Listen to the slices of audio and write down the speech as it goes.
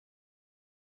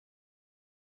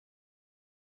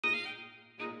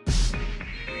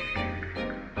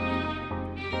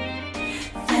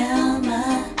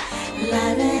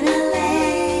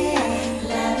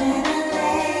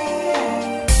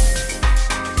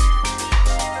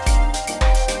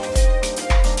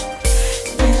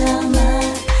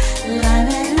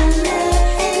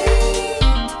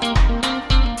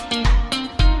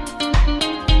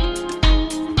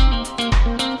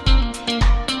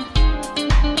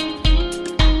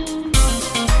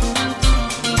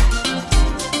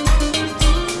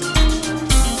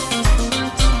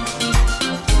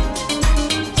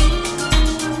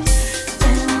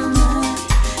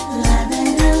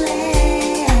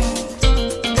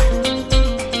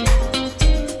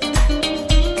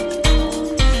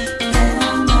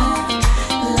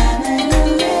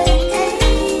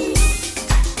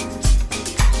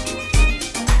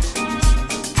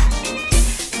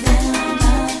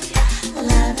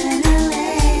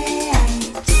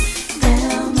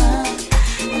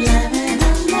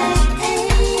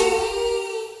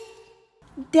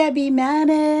Debbie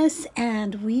Manis,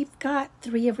 and we've got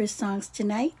three of her songs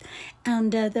tonight.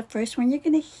 And the first one you're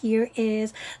going to hear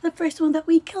is the first one that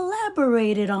we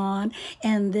collaborated on,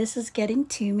 and this is Getting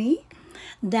To Me.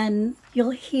 Then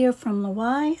you'll hear from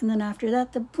Lawai, and then after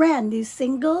that, the brand new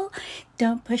single,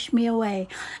 Don't Push Me Away.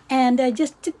 And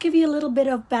just to give you a little bit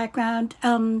of background,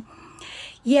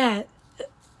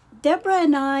 Deborah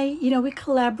and I, we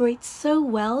collaborate so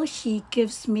well. She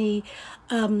gives me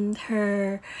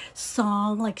her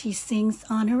song, like she sings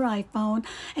on her iPhone.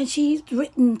 And she's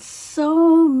written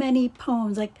so many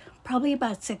poems, like probably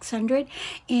about 600.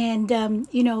 And,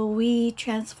 we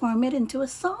transform it into a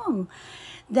song.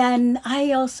 Then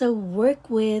I also work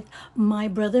with my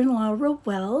brother-in-law,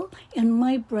 Rowell, and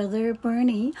my brother,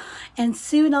 Bernie. And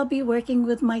soon I'll be working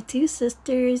with my two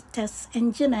sisters, Tess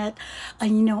and Jeanette,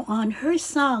 on her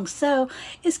song. So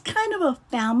it's kind of a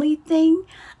family thing.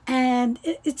 And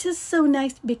it's just so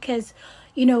nice because,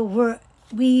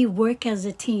 we work as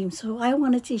a team. So I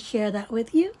wanted to share that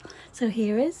with you. So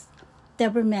here is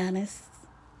Deborah Manis.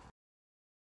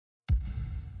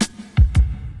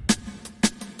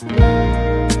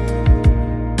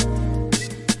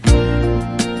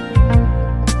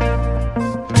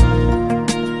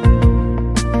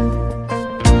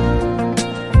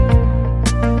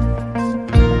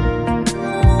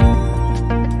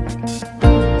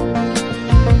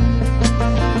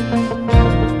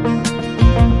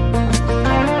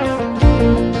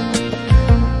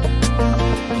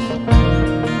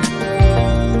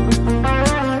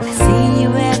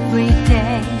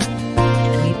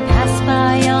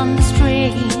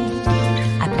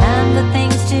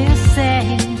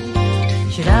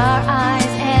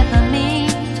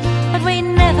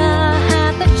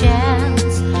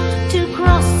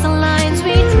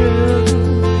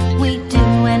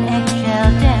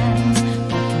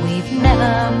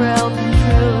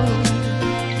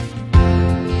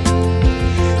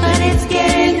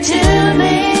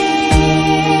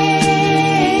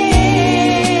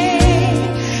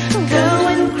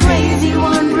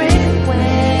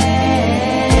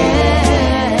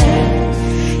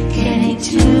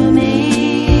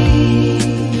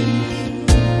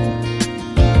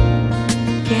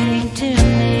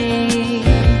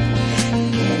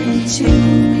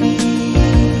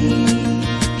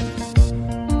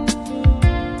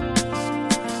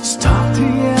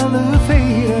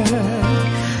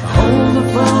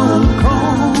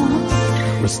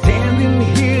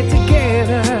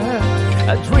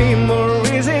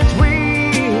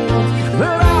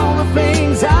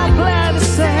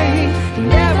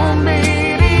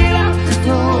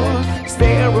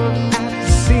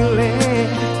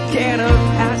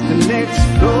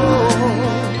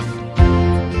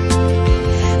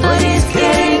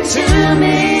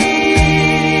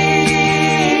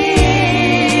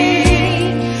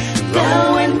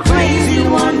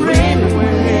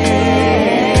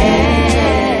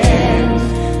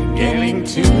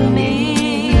 To me.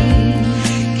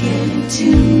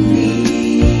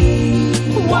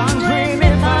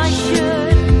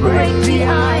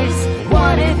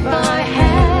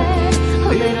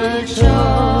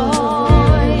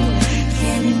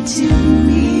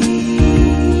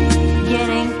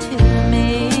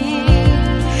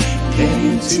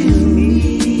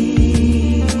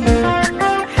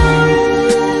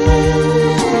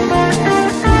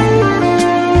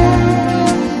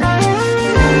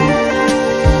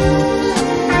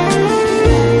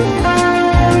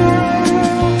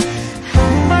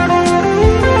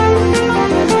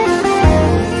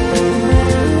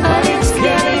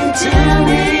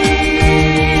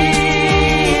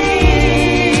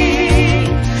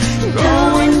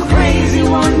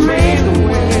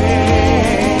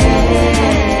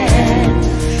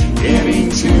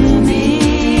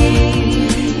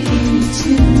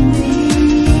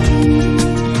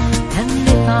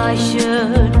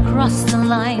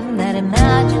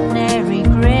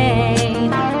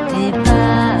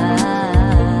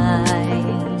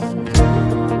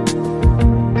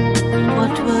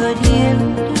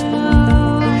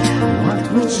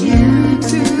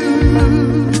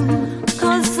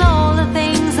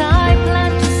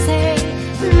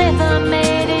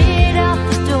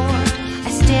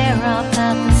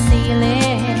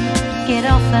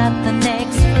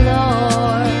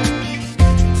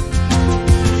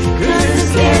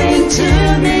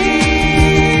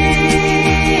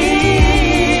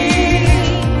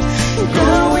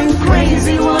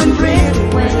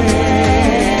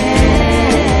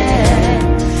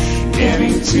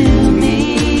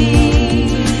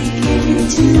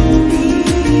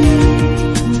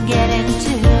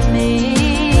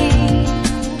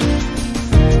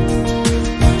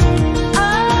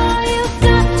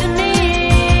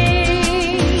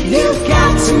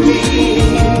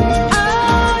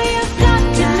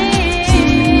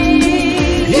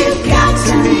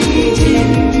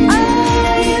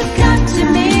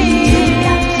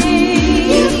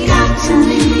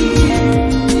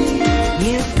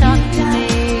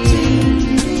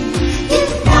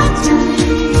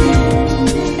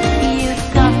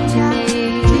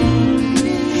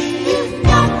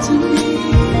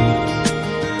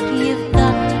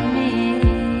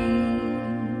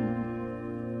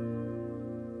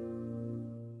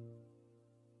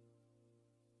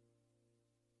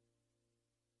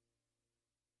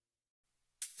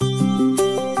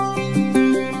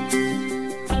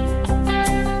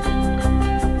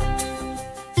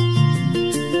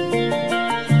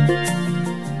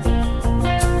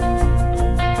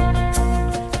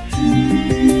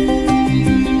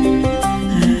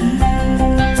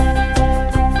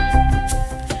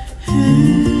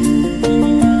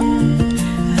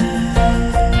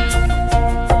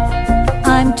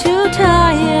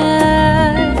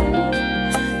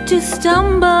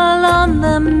 stumble on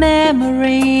the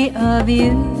memory of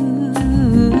you,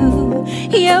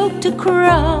 yoked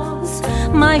across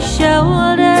my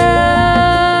shoulders.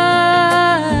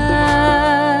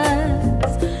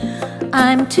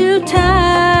 I'm too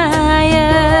tired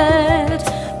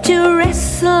to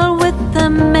wrestle with the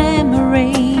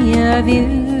memory of you,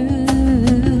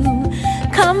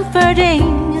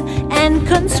 comforting and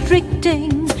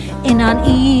constricting in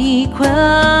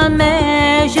unequal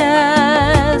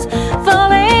measures,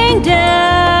 falling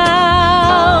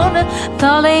down,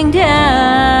 falling down.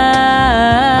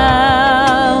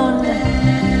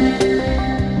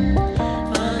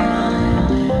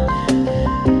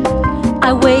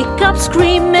 I wake up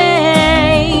screaming,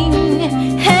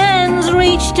 hands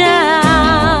reached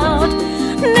out.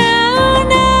 No,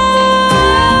 no,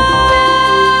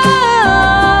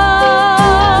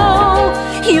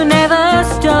 you never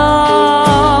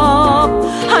stop,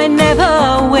 I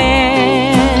never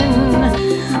win.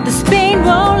 This pain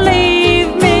won't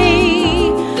leave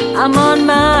me, I'm on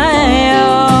my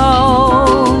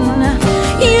own.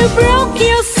 You broke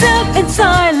yourself in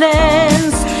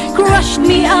silence, crushed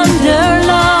me under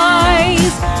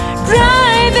lies,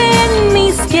 driving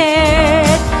me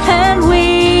scared and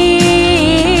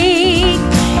weak.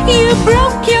 You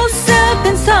broke yourself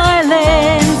in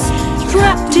silence,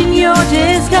 trapped in your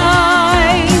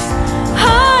disguise,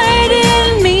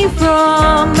 hiding me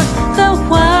from the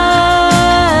why,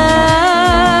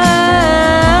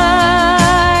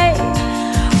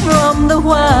 from the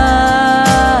why.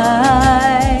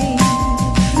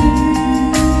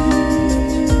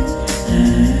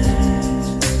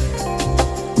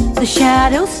 The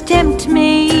shadows tempt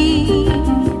me,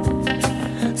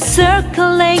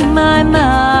 circling my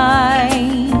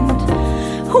mind,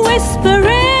 whispering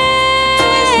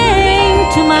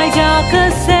to my darker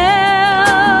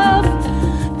self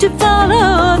to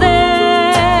follow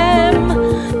them,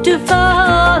 to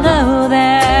follow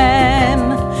them.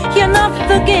 You're not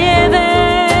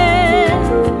forgiven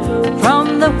from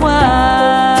the why.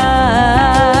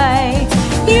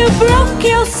 You broke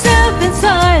yourself in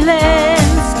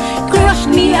silence, crushed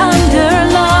me under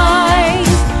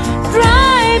lies,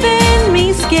 driving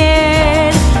me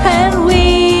scared and weak.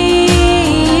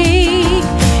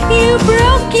 You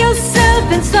broke yourself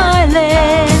in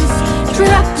silence,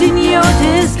 trapped in your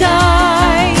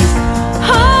disguise,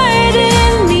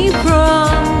 hiding me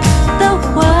from the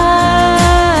why,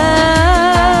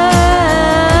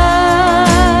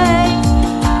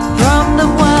 from the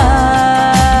why.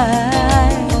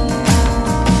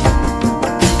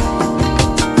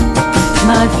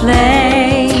 My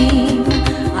flame,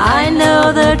 I know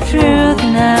the truth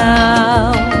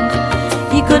now.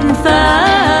 You couldn't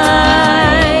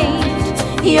find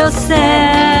yourself.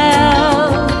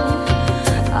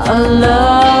 I'll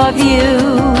love you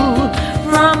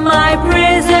from my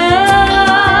prison,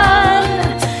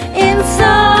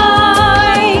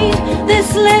 inside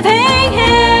this living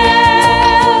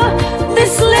hell,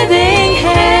 this living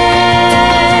hell.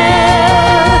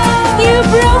 You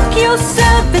broke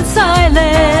yourself in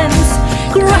silence,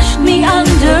 crushed me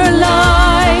under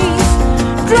lies,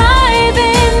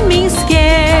 driving me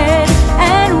scared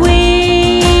and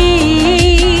weak.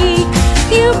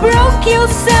 You broke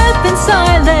yourself in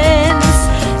silence,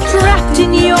 trapped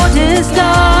in your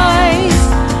disguise,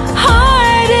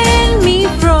 hiding me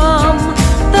from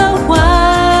the why.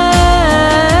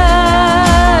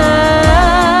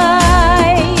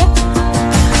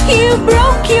 You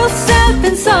broke yourself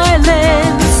in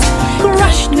silence,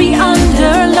 crushed me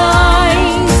under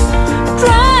lies,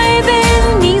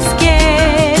 driving me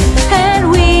scared and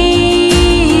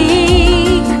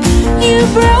weak. You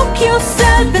broke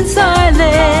yourself in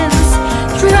silence,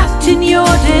 trapped in your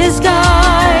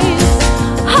disguise,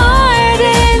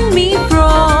 hiding me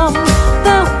from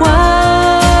the why,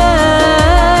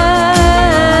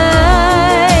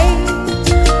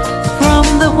 from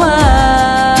the why,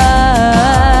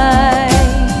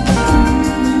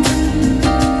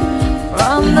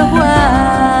 from the why.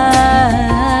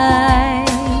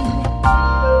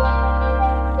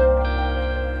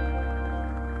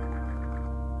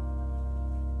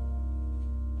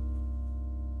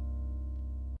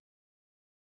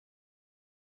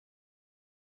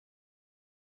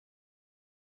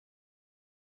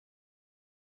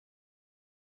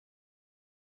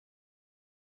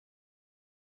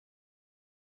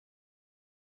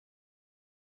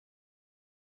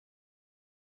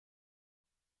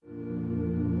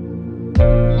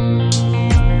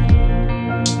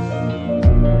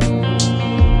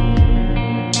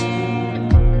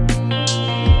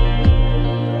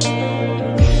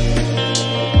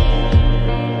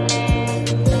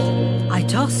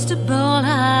 tossed a ball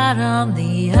out on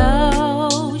the earth.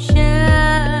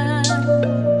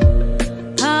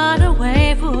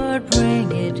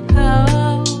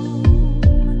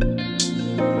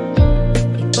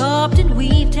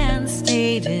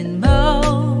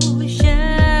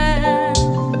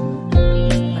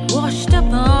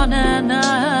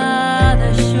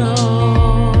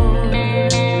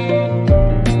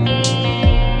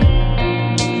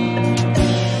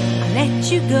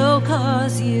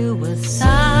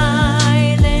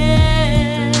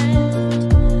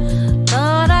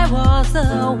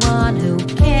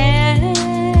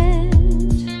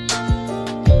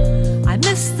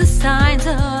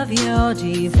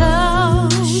 your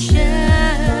devotion.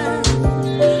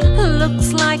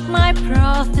 Looks like my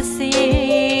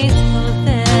prophecies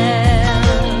fulfilled.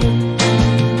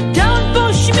 Don't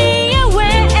push me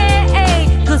away,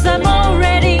 'cause I'm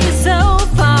already so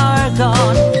far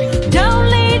gone. Don't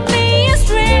lead me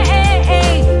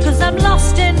astray, 'cause I'm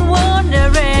lost and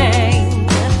wandering.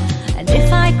 And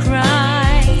if I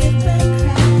cry,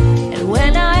 and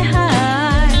when I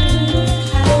hide,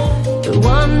 you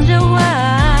wonder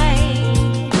why,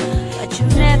 but you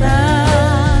never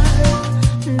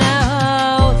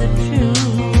know the truth.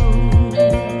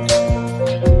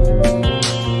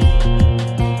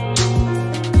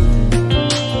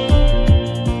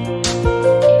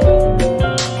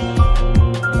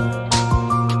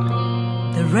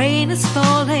 The rain is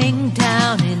falling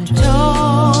down in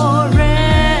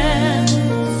torrents.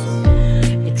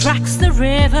 It tracks the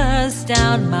rivers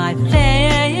down my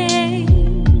face.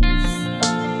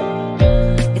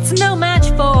 It's no match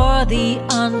for the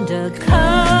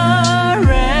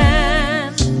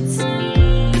undercurrents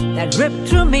that rip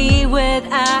through me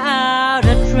without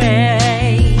a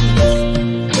trace.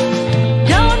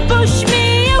 Don't push me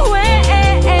away,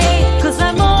 'cause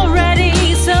I'm already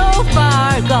so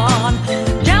far gone.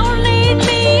 Don't lead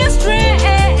me astray,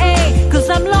 'cause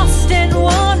I'm lost and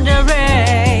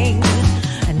wandering.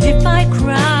 And if I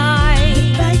cry,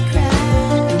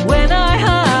 when I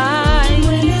hide,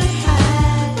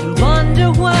 you wonder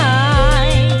why,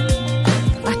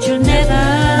 but you'll never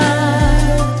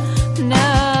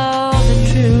know the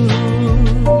truth.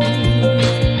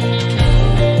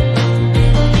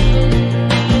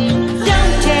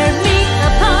 Don't tear me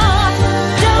apart,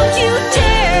 don't you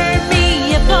tear me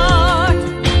apart,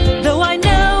 though I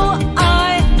know I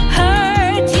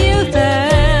hurt you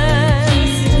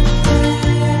first.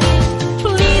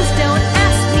 Please don't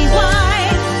ask me why,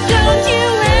 don't you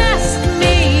ask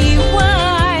me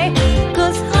why,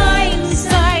 'cause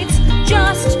hindsight's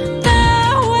just the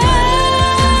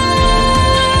worst.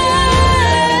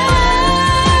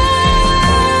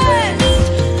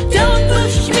 Don't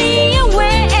push me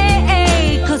away,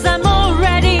 'cause I'm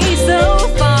already so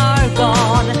far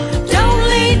gone. Don't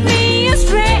lead me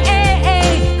astray,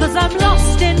 'cause I'm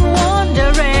lost and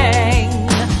wandering.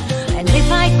 And if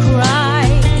I cry,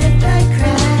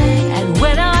 and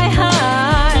when I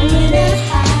hide,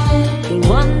 you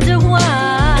wonder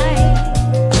why,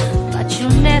 but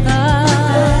you'll never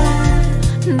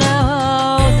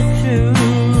know the truth.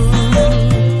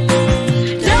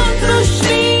 Don't push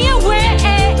me away,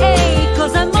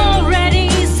 'cause I'm already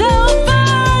so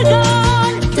far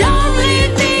gone. Don't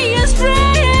lead me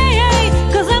astray,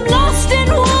 'cause I'm lost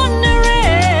and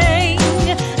wandering.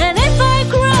 And if I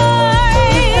cry,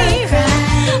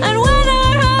 and when I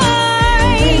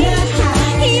hide,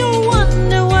 you'll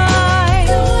wonder why,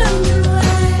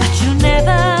 but you'll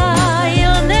never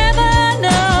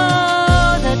know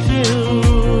the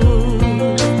truth.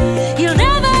 You'll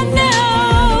never know.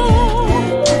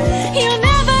 You'll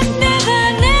never know.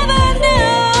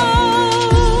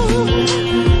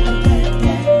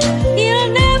 You'll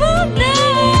never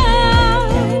know.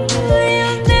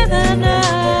 You'll never know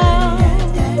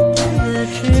the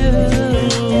truth.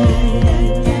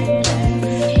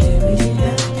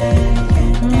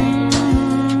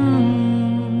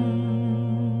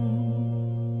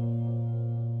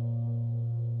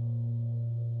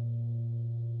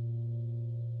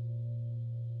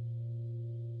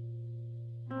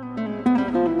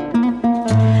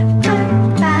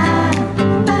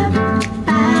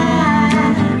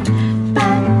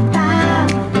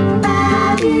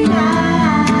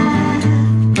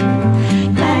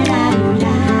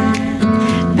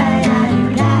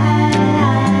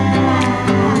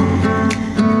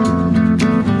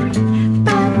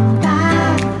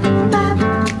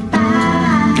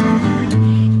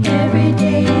 Every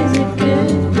day is a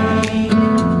good day.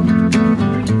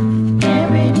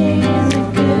 Every day is a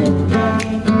good day.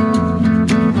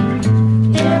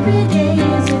 Every day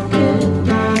is a good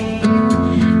day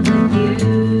with you.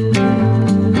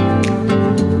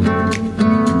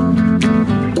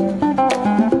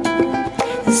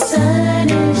 The sun